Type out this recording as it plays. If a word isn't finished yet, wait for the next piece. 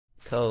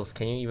Toast,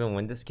 can you even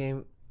win this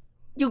game?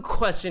 You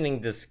questioning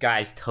this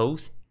guy's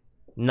Toast?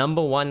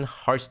 #1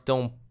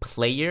 Hearthstone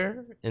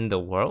player in the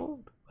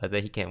world? Whether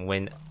he can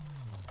win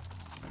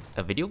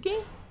a video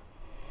game?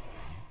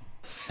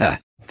 Ha!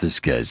 This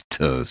guy's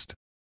toast.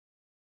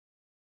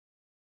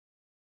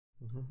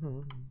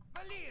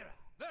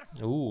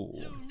 Ooh.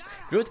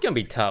 Druid's gonna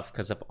be tough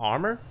because of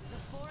armor.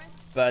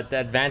 But the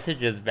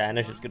advantage is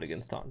Vanish is good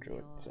against Taunt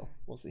Druid, so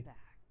we'll see.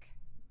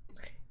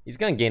 He's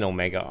gonna gain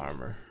Omega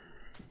armor.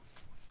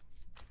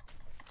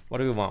 What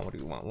do we want? What do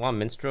we want? We want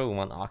Minstrel, we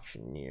want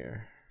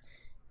Auctioneer.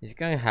 He's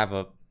gonna have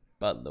a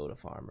buttload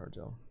of armor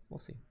though. We'll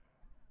see.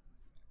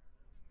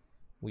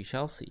 We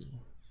shall see.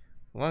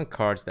 We want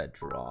cards that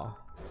draw.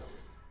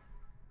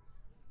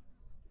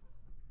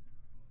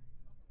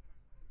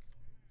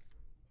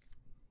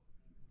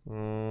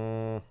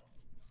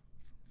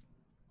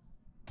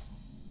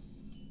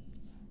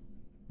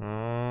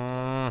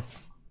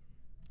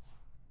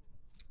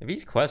 If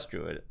he's Quest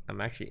Druid, I'm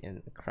actually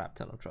in a crap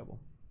ton of trouble.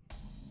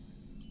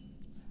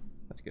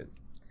 That's good.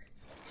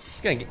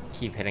 Just gonna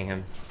keep hitting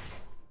him.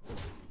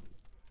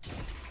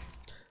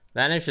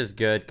 Vanish is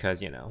good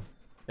because, you know,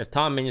 if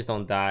Taunt Minions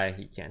don't die,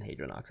 he can't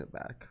Hadronox it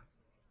back.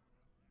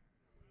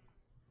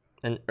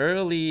 An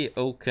early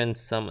Oaken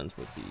summons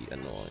would be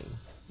annoying.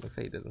 Looks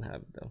like he doesn't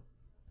have it though.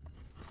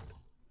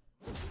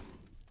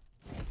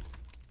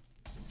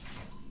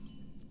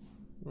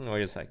 Or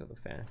you cycle the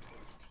fan.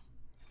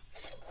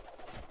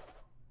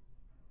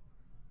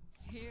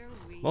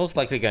 Most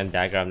likely gonna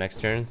dagger up next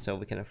turn, so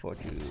we can afford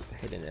to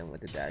hit it in with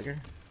the dagger.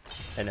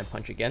 And then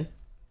punch again.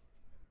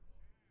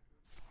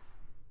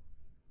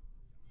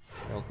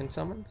 Broken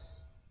summons?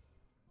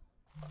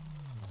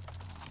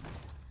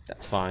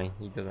 That's fine,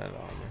 he doesn't have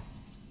armor.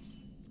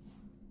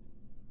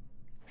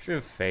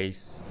 Should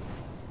face.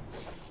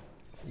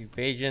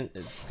 Evasion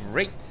is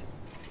great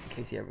in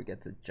case he ever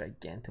gets a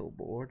Giganto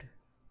board.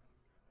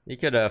 He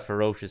could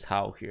Ferocious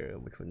Howl here,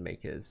 which would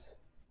make his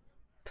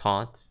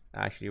taunt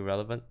actually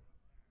relevant.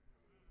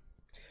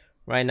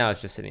 Right now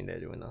it's just sitting there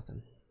doing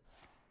nothing.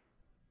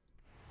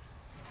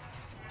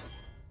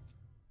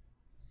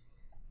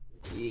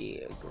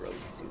 Yeah, gross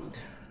dude.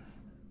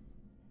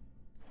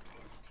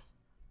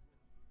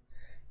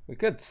 We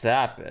could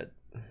sap it,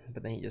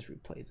 but then he just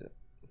replays it.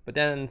 But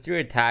then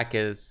Serial Attack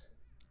is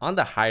on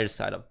the higher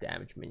side of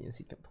damage minions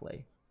he can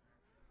play.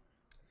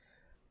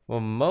 Well,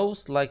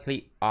 most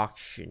likely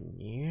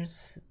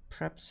Auctioneers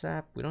prep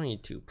sap. We don't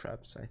need 2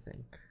 preps, I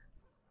think.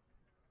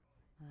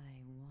 I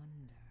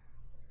wonder.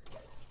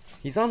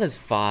 He's on his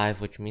 5,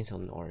 which means he'll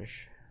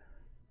nourish.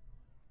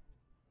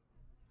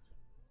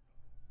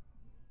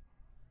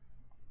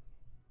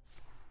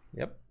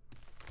 Yep.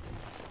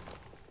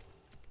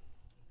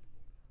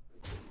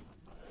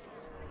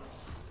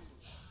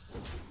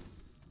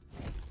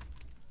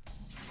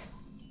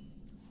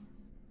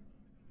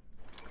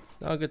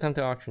 Oh, good time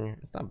to auction.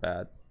 It's not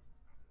bad.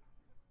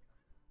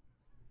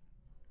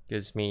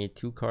 Gives me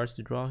 2 cards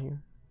to draw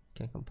here.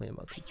 Can't complain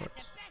about 2 cards.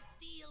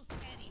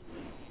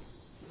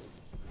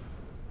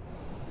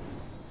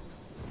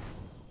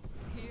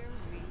 Here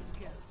we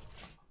go.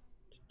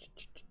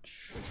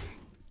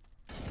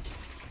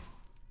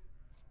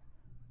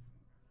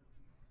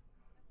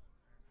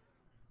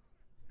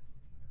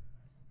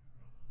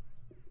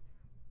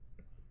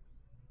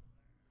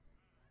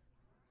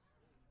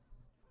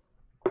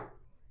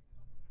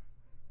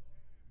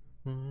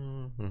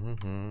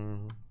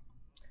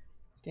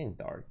 It's getting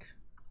dark.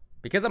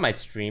 Because of my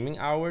streaming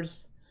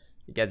hours,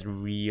 it gets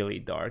really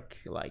dark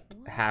like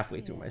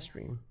halfway through my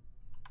stream.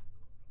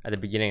 At the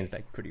beginning it's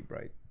like pretty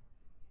bright.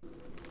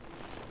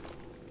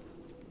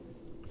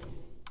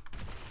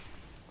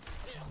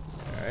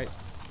 Alright.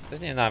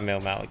 This is not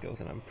Malygos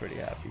and I'm pretty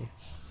happy.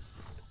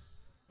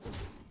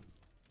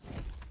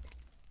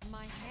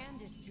 My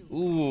hand is too.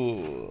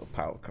 Ooh,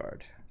 power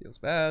card. Feels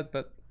bad,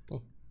 but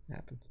it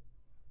happens.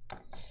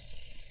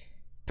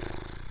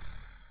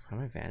 How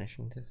am I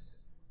vanishing this?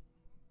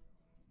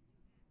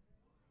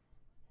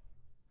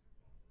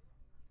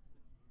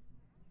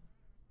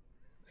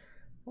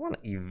 I want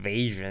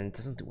evasion. It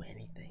doesn't do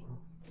anything.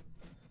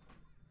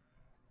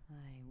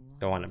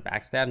 Don't want a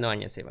backstab? No, I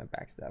need to save my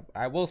backstab.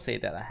 I will say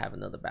that I have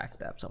another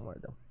backstab somewhere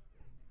though.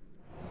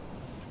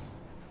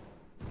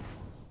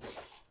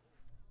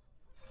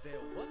 There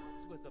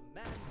once was a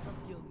man from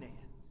Gilneas.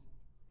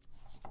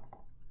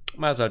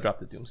 Might as well drop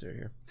the Doomsayer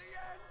here.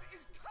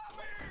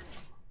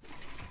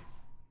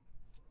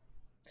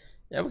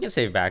 Yeah, we can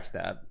save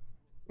backstab.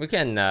 We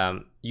can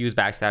use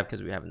backstab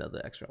because we have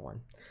another extra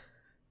one.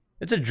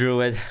 It's a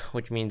druid,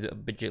 which means a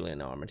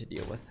bajillion armor to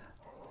deal with.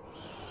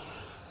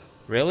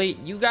 Really?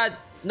 You got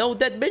no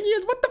dead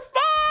minions? What the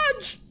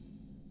fudge?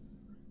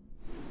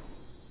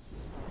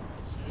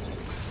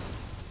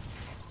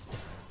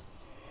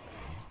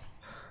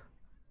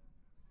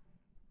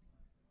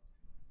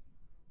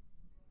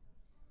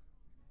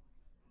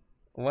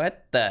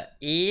 What the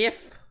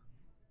if?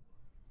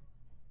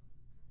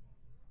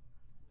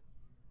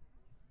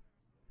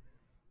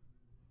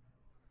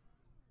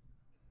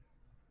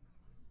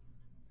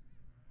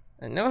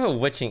 I know how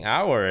witching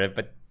hour,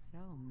 but So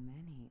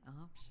many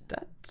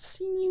That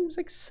seems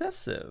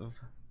excessive.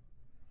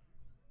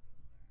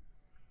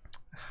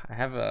 I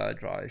have a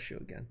draw issue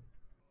again.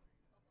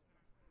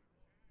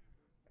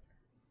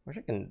 Wish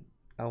I can.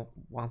 I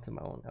wanted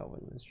my own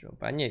Elven Minstrel,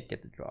 but I need to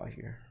get the draw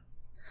here.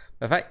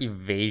 But if I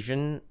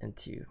evasion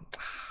into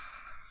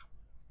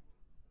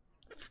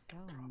So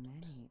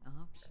many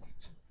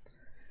options.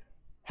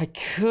 I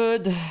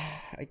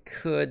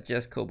could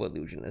just Kobo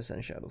Illusionist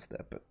and Shadow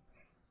Step it.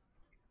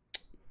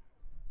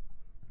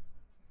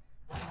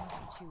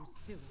 Choose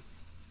soon.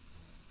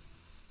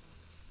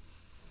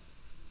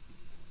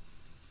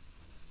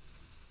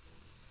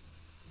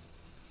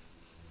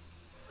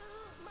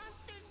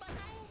 Monsters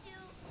behind you.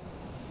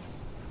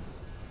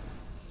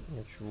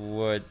 Which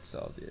would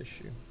solve the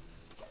issue.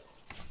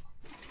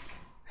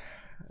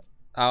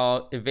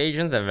 Our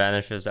evasions and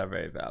vanishes are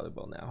very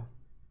valuable now.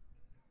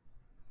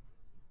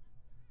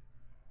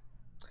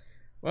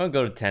 We're gonna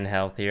go to 10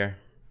 health here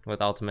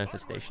with Ultimate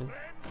Infestation.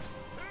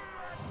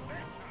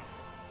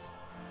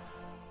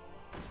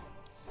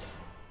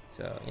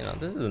 So, you know,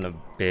 this isn't a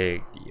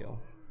big deal.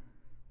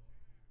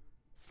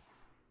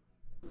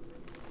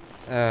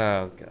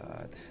 Oh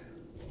god.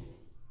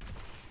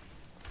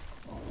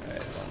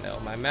 Alright, well, now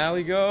my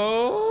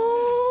Malygos!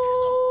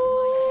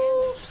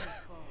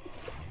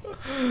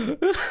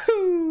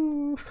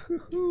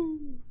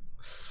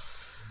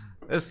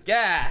 This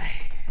guy!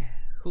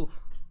 Whew.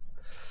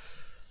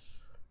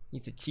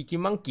 He's a cheeky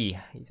monkey.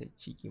 He's a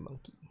cheeky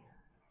monkey.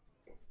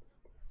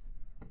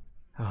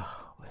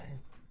 Oh, man.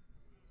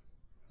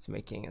 It's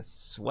making us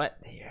sweat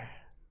here.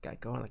 Got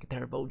going like a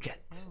turbo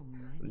jet.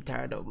 I'm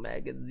tired of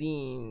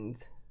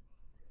magazines.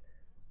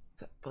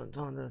 Put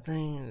on the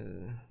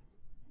thing.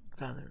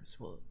 Feathers,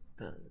 what?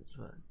 Feathers,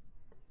 what?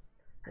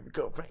 Have your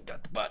girlfriend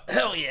got the butt?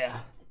 Hell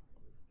yeah!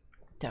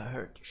 Tell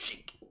her to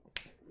shake,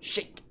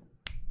 shake,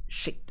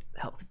 shake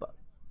that healthy butt.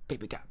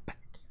 Baby got back.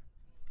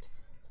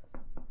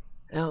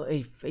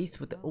 LA faced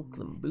with the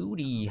Oakland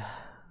booty.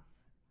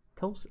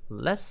 Toast,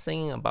 less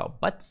singing about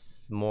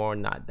butts, more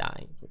not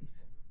dying,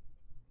 please.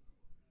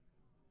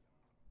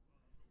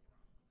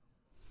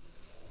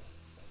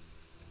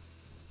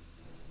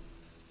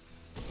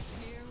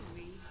 Here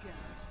we go.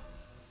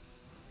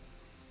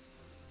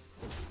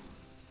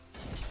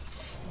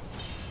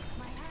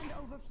 My hand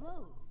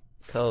overflows.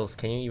 Toast,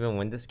 can you even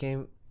win this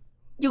game?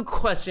 You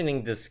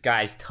questioning this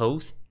guy's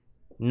Toast?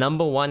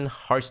 #1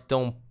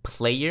 Hearthstone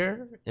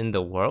player in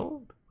the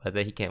world?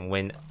 Whether he can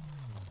win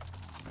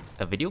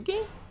a video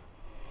game?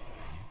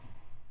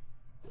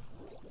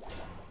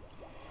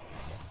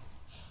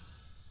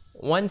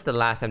 When's the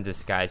last time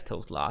this guy's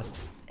Toast lost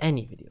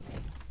any video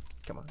game?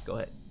 Come on, go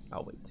ahead.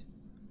 I'll wait.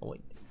 I'll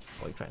wait.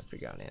 While you try and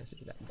figure out an answer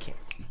to that. You can't.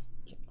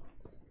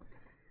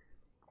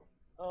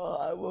 Oh,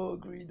 I will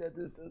agree that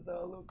this does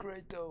not look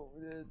great though.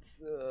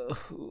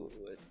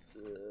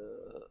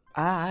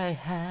 I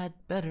had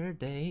better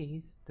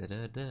days. Da,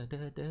 da, da,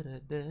 da, da, da,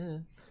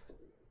 da.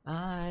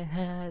 I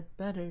had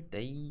better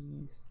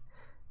days.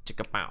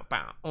 Chicka pow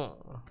pow.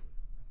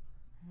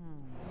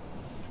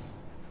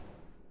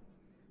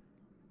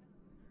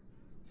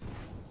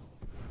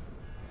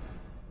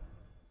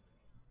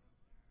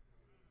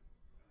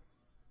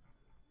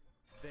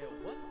 There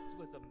once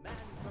was a man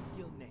from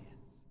Gilneas.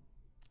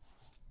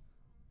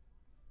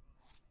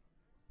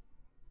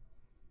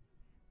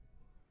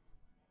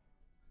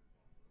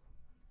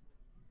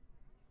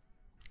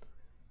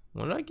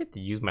 When do I get to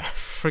use my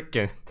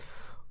freaking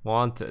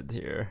wanted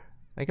here?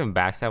 I can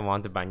backstab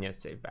wanted, but I need to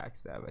save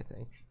backstab, I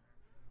think.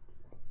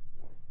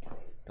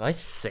 Do I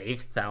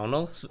save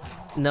Thanos?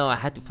 No, I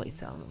had to play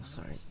Thanos,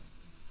 sorry.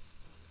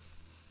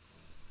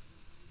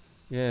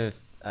 Yeah,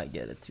 if I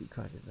get a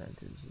 2-card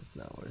advantage, it's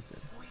not worth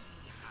it.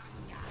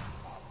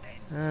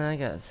 I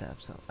gotta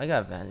sap some. I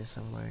got advantage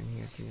somewhere in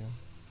here too.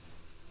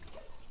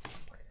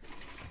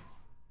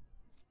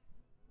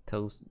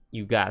 Toast,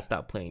 you gotta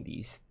stop playing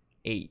these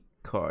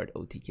 8-card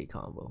OTK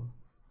combo.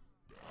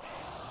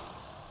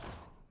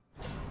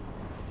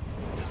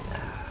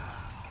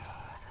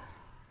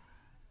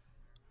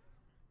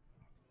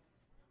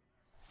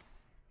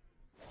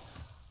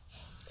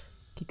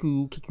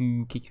 Kiku,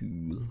 kiku,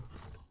 kiku.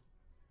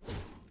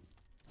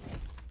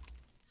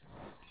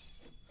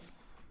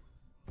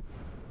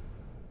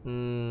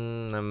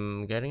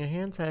 I'm getting a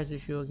hand size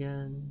issue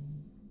again.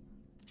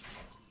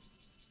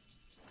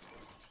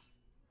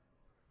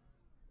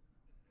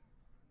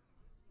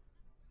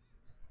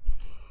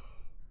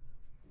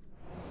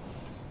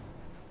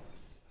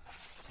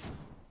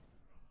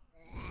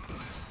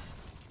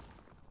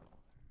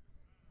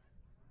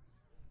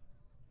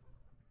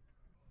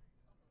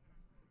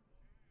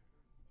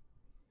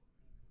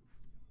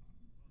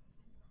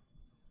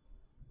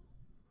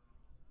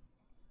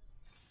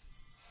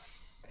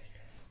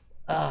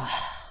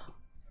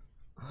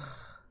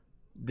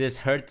 This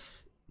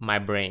hurts my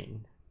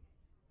brain.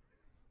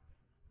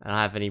 I don't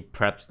have any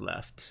preps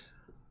left.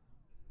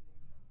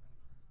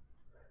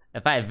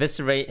 If I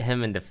eviscerate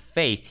him in the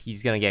face,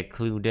 he's gonna get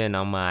clued in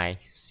on my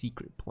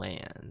secret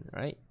plan,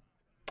 right?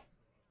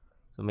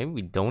 So maybe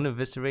we don't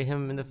eviscerate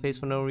him in the face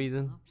for no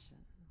reason.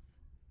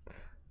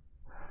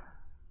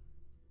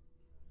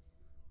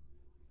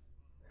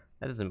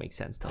 That doesn't make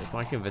sense, though. Why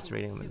aren't you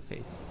eviscerating him in the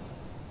face?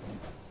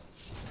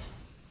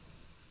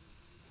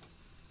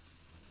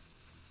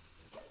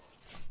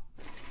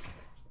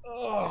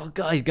 Oh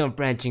god, he's gonna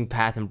branching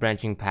path and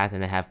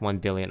I have 1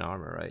 billion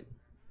armor, right?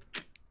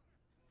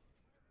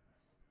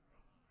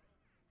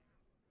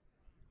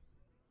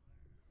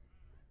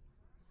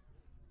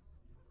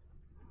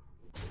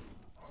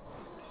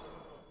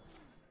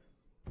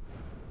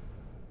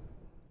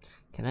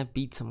 Can I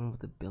beat someone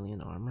with 1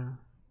 billion armor?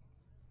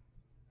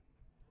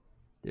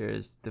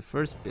 There's the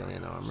first 1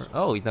 billion armor.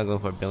 Oh, he's not going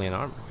for 1 billion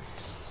armor.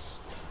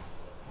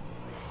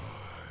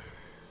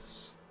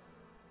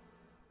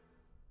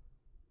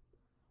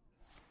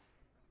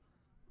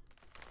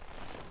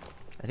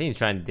 I think he's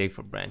trying to dig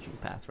for branching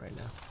path right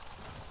now.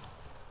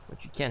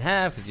 Which you can't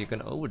have because you're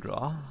gonna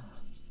overdraw.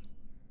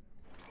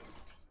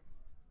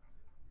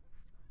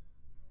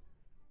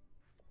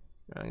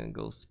 I'm gonna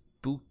go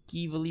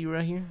spooky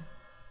Valera here.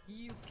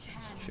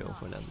 Show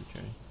for another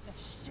turn.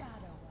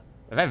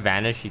 If I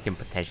vanish, you can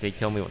potentially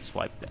kill me with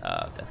swipe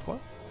death claw.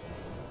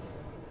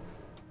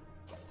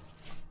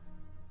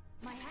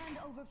 My hand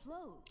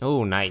overflows.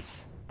 Oh,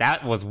 nice.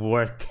 That was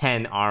worth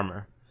 10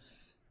 armor.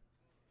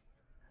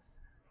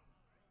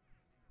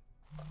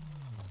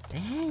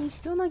 Dang, he's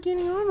still not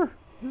getting armor.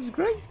 This is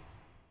great.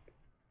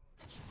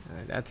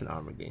 Alright, that's an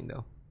armor gain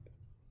though.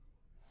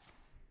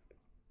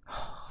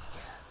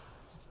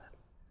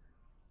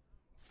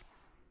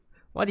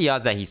 What are the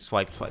odds that he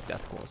swipe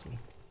death claws me?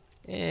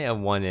 Yeah,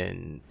 1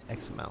 in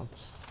X amount.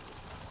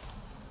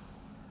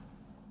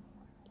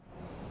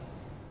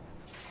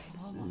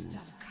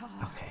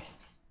 Okay.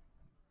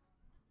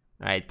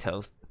 Alright,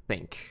 Toast,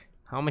 think.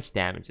 How much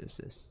damage is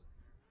this?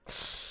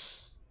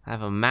 I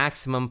have a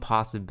maximum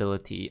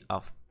possibility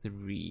of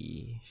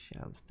 3.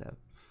 Shadow Step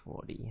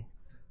 40.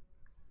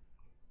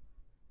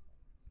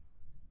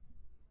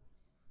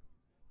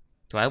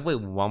 Do I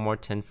wait 1 more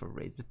turn for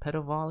Razor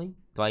Petal Volley?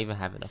 Do I even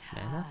have enough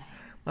mana?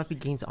 What if he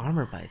gains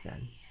armor by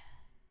then?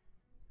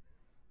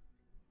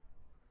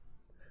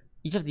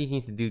 Each of these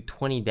needs to do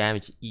 20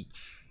 damage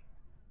each.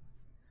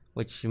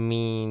 Which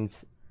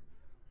means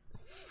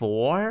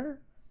 4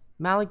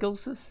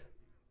 Malygoses?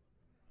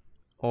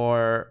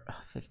 Or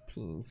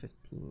 15,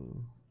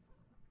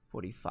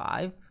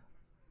 45?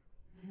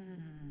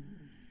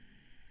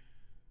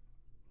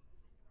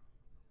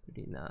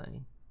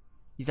 39.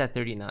 He's at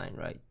 39,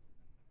 right?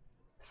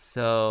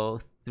 So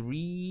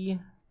 3,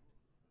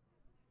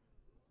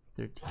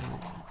 13.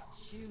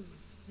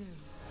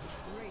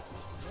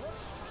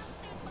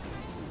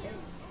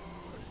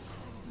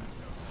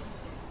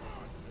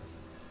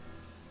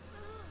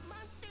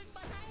 Monsters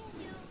behind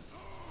you.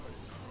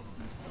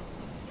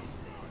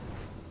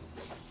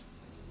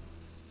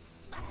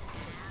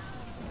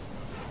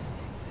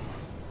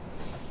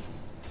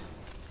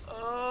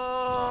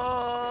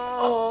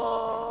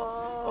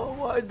 Oh,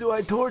 why do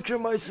I torture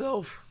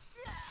myself?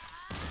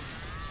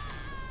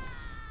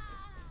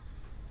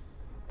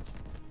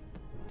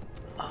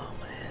 Oh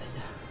man.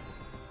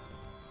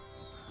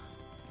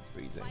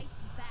 Freezing.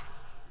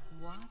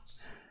 Watch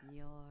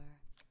your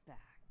back.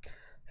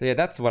 So yeah,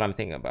 that's what I'm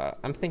thinking about.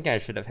 I'm thinking I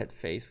should have hit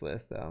face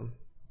with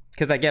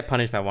because I get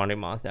punished by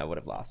Wandering Monster, I would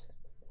have lost.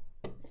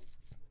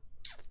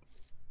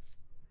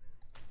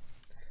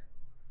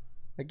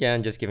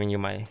 Again, just giving you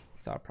my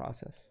thought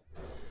process.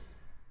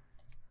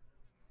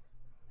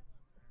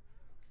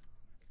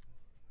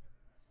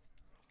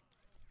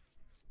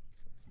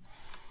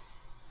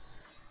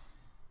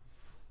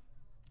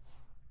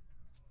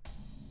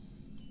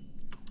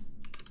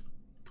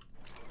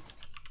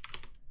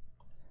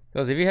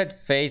 Because if you had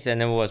face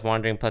and then it was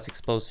wandering plus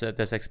explosive,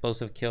 does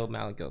explosive kill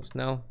Malygos?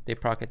 No, they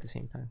proc at the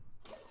same time.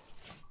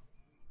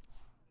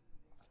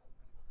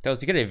 So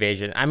it's a good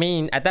evasion. I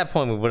mean, at that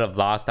point we would have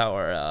lost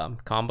our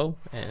combo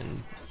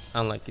and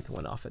unlikely to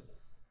win off it.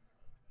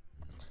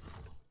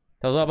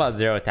 So what about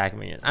 0 attack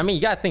minion? I mean,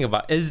 you gotta think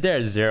about, is there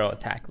a 0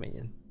 attack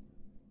minion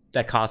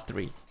that costs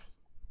 3?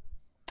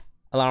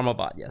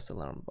 Alarmobot, yes,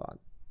 Alarmobot.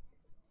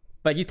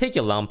 But you take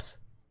your lumps.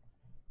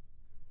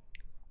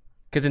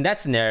 Because in that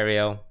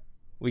scenario,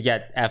 we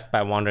get F'd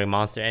by Wandering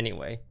Monster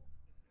anyway.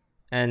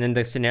 And in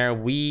the scenario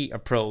we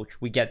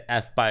approach, we get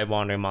F'd by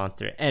Wandering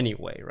Monster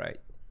anyway, right?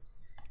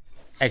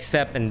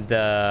 Except in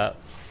the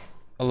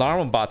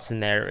Alarmobot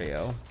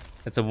scenario,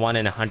 it's a 1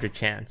 in 100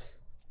 chance.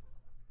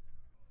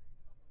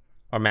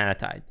 Or Mana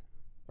Tide,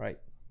 right?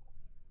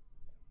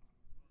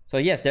 So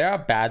yes, there are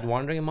bad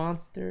Wandering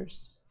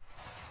Monsters.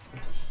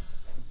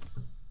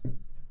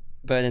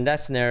 But in that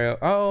scenario,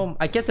 oh,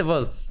 I guess if it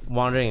was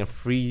Wandering and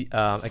free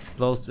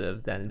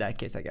explosive, then in that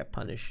case I get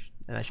punished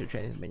and I should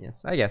train his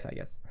minions. I guess.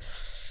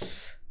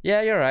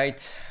 Yeah, you're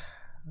right.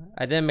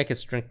 I didn't make a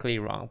strictly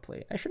wrong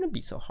play. I shouldn't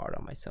be so hard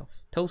on myself.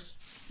 Toast,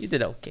 you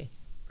did okay.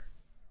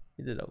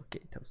 You did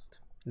okay, Toast.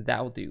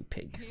 That'll do,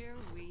 pig. Here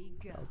we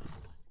go.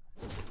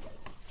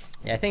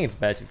 Yeah, I think it's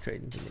better to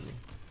trade into minion.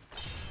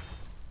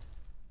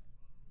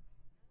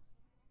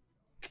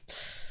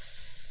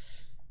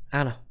 I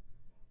don't know.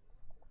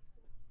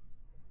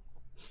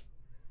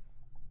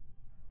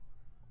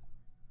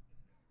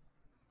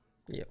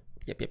 Yep.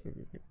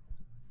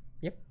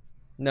 Yep.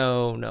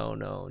 No, no,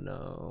 no,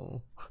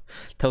 no.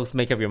 Toast,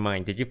 make up your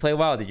mind. Did you play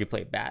well or did you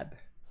play bad?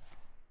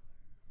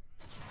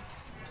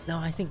 No,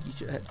 I think you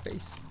should head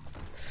face.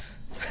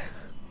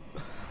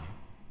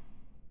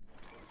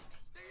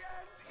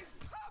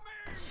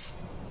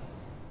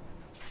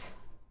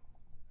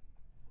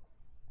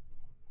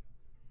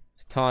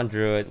 It's Taunt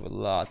Druid with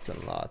lots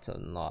and lots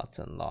and lots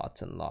and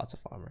lots and lots of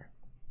armor.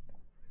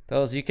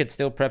 Those you could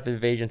still prep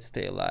evasion to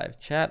stay alive.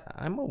 Chat,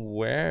 I'm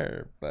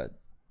aware, but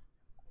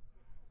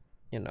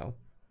you know.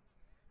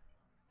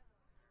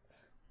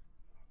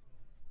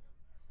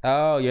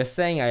 Oh, you're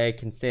saying I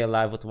can stay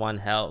alive with 1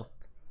 health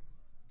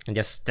and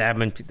just stab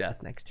him to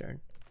death next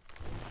turn.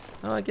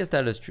 Oh, I guess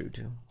that is true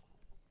too.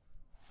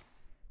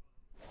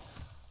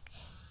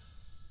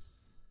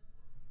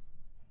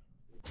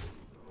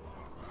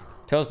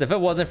 Toast, if it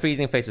wasn't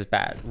freezing face is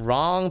bad.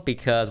 Wrong,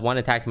 because 1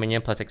 attack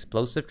minion plus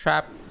explosive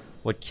trap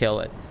would kill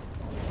it.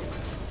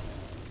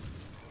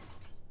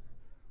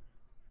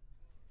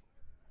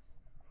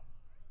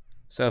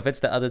 So if it's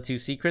the other 2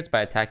 secrets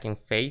by attacking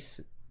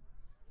face,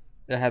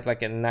 it has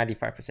like a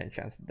 95%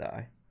 chance to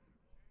die.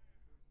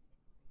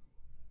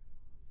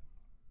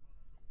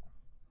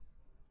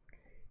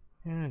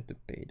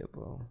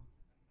 Debatable.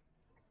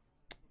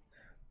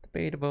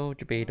 Debatable,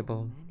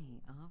 debatable. So many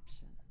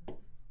options.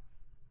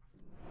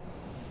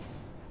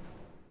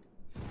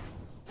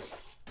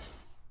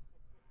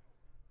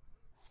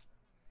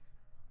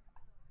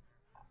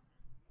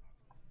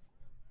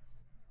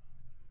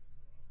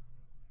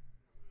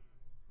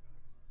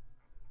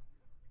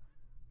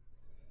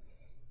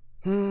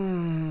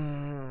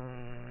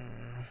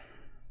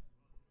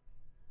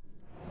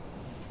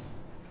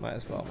 Might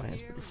as well, my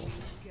hand's pretty full.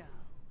 Go.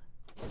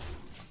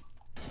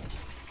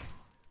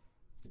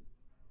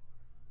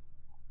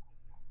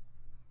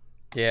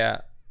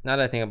 Yeah, now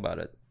that I think about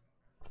it,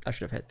 I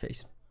should have had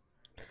face.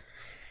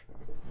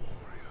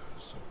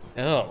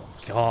 Oh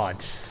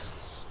god.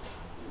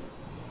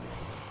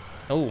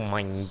 Oh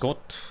my god.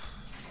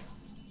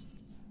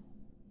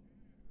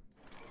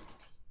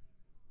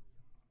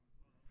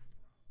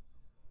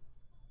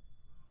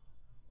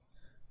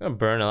 I'm gonna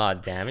burn a lot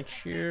of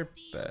damage here,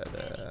 but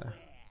I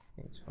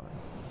think it's fine.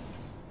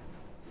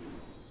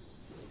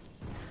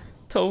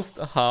 Toast,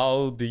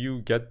 how do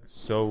you get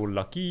so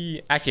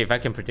lucky? Actually, if I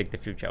can predict the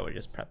future, I would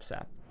just prep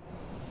sap.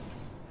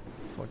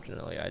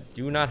 Fortunately, I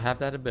do not have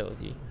that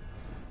ability.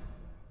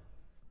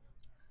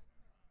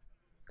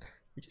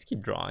 We just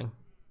keep drawing.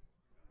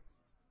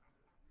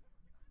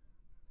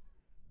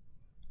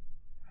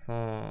 So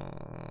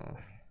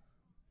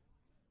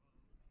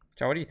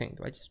what do you think?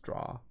 Do I just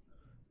draw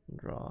and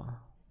draw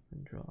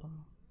and draw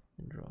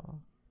and draw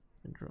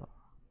and draw?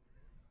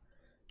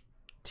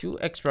 2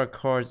 extra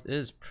cards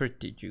is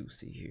pretty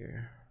juicy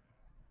here.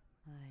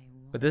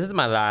 But this is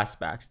my last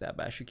backstab.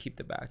 I should keep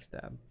the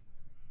backstab.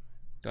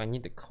 Do I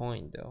need the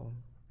coin though?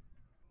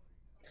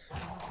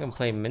 I'm gonna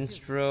play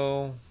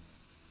Minstrel.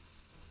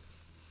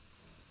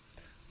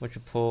 Which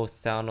will pull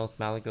Thanos,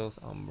 Malygos,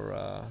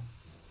 Umbra.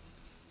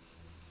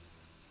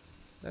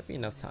 That'd be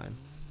enough time.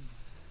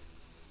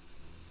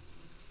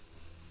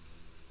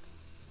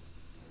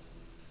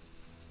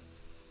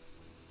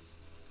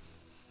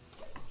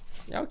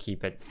 Yeah, I'll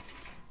keep it.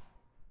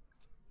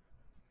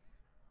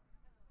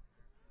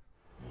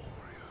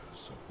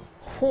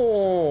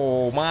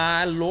 Oh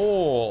my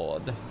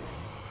lord.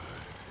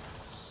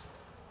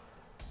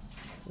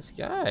 This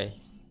guy.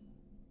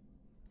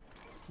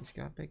 He's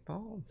got big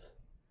balls.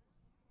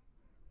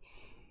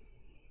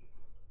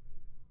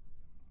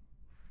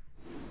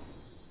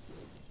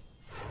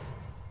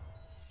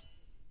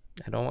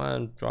 I don't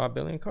want to draw a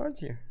billion cards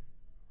here.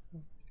 I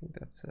think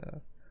that's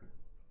a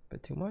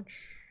bit too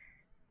much.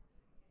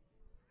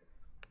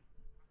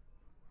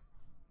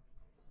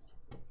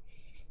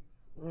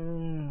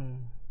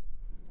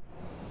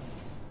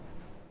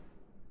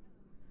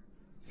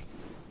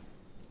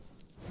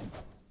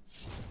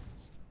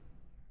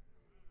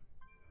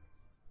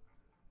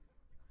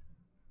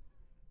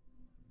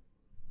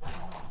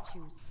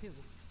 Choose soon.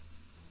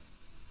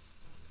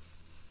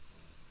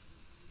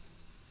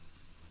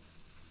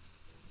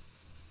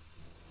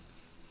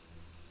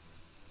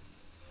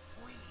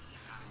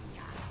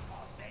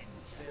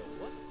 There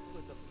once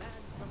was a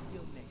man from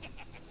Gil'dan.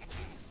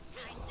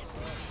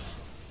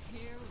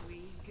 Here we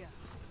go.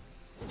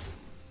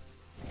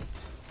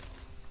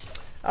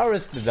 I'll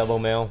risk the double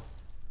mail.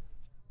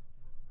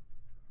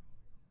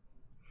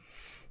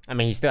 I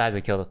mean, he still has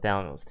to kill the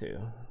Thanos too.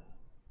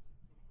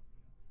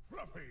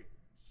 Fluffy,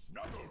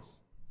 snuggles,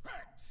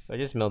 facts. So I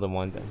just milled him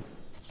 1 then.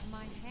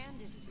 My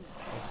hand is too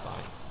That's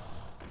fine.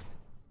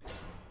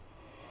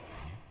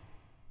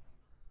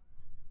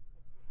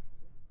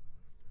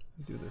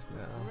 Do this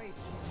now. great.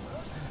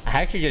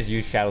 I actually just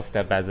use Shadow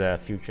Step as a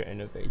future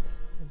innovate.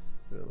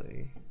 It's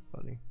really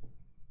funny.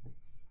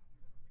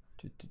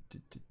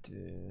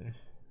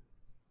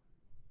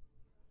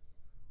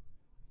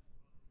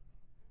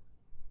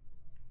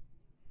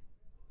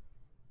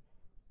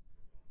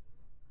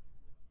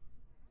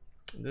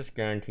 This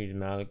guarantees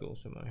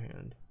Malygos in my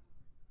hand,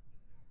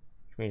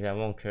 which means I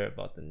won't care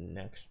about the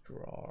next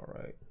draw,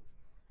 right?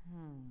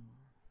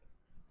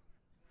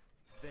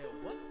 There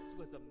once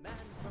was a man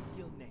from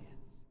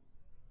Gilneas.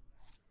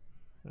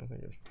 I can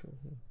just put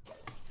him.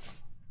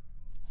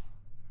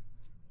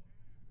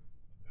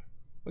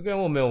 Okay,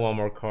 we'll mill one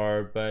more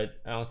card,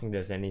 but I don't think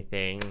there's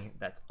anything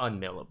that's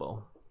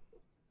unmillable.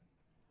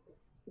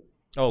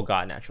 Oh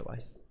god,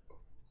 naturalize.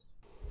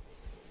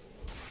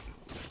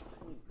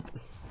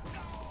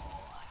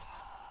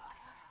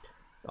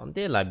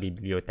 ¿Dónde la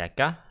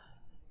biblioteca?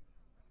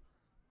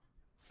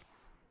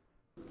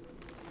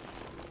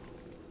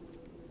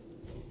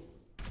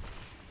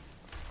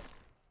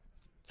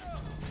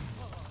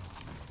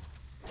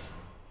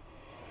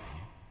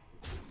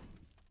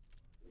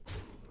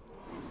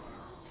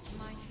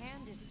 My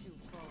hand is too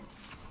full.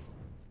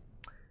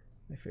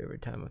 My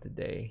favorite time of the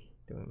day,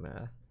 doing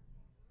math.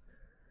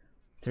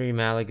 3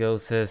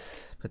 Malygoses,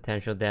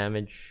 potential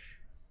damage.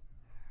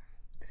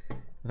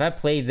 If I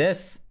play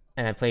this,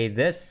 and I play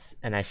this,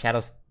 and I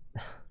Shadow...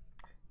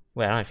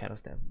 Wait, I don't have Shadow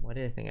Step. Why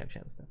did I think I have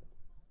Shadow Step?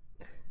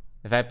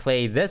 If I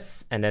play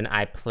this, and then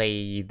I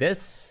play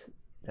this,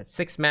 that's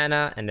 6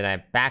 mana, and then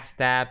I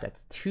backstab,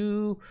 that's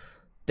 2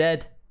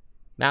 dead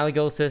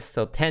Malygoses,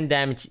 so 10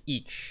 damage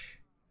each,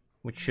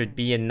 which should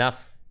be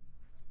enough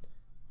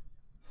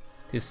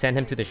to send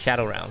him to the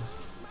Shadow round.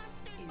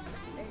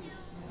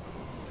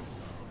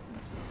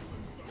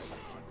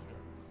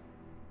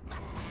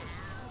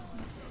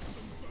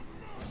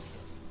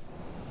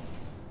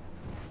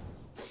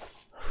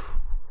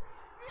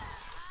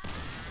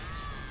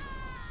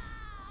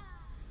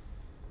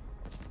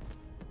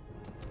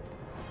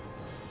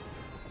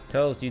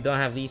 Toast, you don't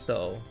have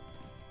lethal.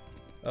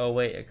 Oh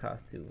wait, it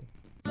costs 2.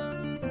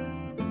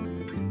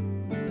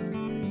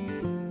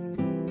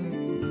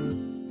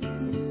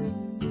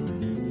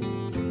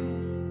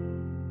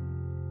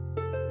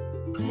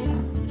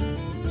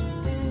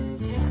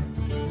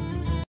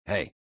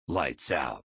 Hey, lights out.